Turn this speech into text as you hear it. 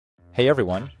Hey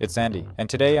everyone, it's Andy, and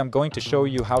today I'm going to show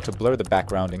you how to blur the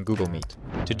background in Google Meet.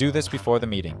 To do this before the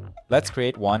meeting, let's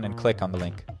create one and click on the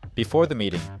link. Before the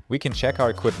meeting, we can check our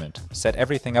equipment, set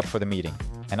everything up for the meeting,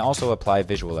 and also apply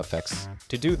visual effects.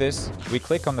 To do this, we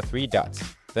click on the three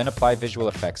dots, then apply visual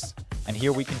effects, and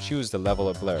here we can choose the level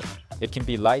of blur. It can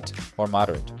be light or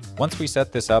moderate. Once we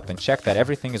set this up and check that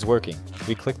everything is working,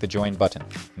 we click the join button.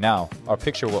 Now, our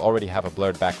picture will already have a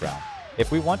blurred background. If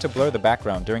we want to blur the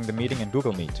background during the meeting in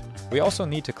Google Meet, we also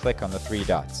need to click on the three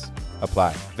dots,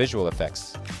 apply visual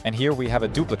effects, and here we have a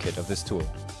duplicate of this tool.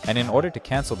 And in order to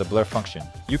cancel the blur function,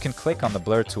 you can click on the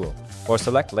blur tool or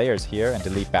select layers here and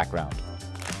delete background.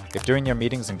 If during your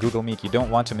meetings in Google Meet you don't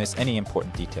want to miss any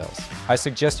important details, I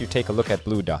suggest you take a look at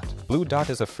Bluedot. Bluedot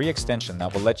is a free extension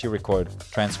that will let you record,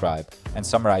 transcribe, and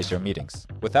summarize your meetings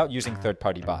without using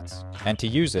third-party bots. And to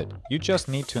use it, you just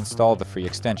need to install the free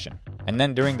extension. And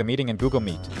then during the meeting in Google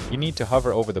Meet, you need to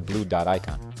hover over the blue dot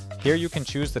icon. Here you can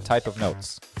choose the type of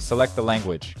notes, select the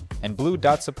language, and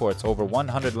Bluedot supports over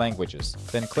 100 languages.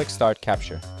 Then click Start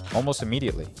Capture. Almost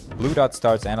immediately, Bluedot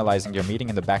starts analyzing your meeting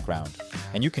in the background,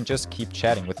 and you can just keep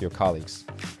chatting with your colleagues.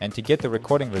 And to get the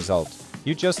recording result,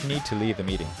 you just need to leave the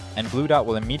meeting, and Bluedot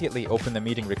will immediately open the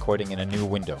meeting recording in a new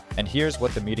window. And here's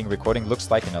what the meeting recording looks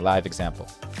like in a live example.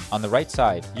 On the right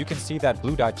side, you can see that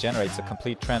Bluedot generates a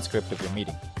complete transcript of your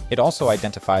meeting. It also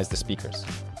identifies the speakers.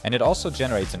 And it also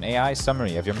generates an AI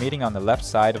summary of your meeting on the left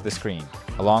side of the screen,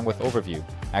 along with overview,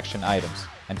 action items,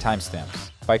 and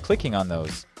timestamps. By clicking on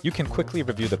those, you can quickly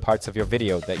review the parts of your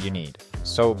video that you need.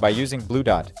 So by using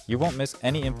Bluedot, you won't miss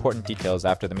any important details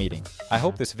after the meeting. I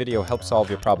hope this video helped solve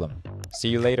your problem. See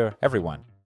you later, everyone.